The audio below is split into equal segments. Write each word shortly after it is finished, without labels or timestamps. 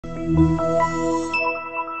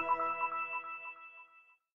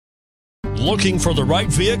Looking for the right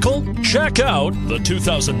vehicle? Check out the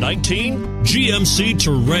 2019 GMC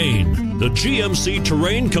Terrain. The GMC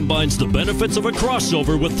Terrain combines the benefits of a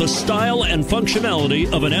crossover with the style and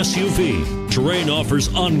functionality of an SUV. Terrain offers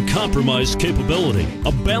uncompromised capability,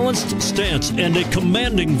 a balanced stance, and a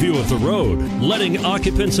commanding view of the road, letting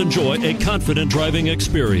occupants enjoy a confident driving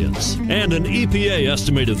experience. And an EPA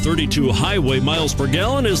estimated 32 highway miles per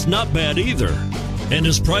gallon is not bad either, and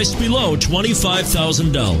is priced below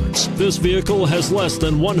 $25,000. This vehicle has less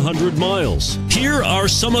than 100 miles. Here are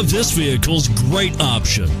some of this vehicle's great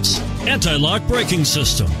options: anti-lock braking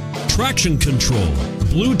system, traction control,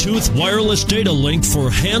 Bluetooth wireless data link for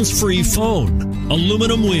hands-free phone,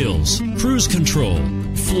 aluminum wheels, cruise control,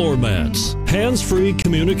 floor mats, hands-free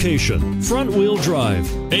communication, front-wheel drive,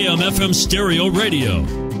 AM/FM stereo radio.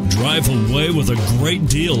 Drive away with a great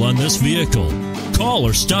deal on this vehicle. Call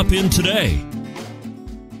or stop in today.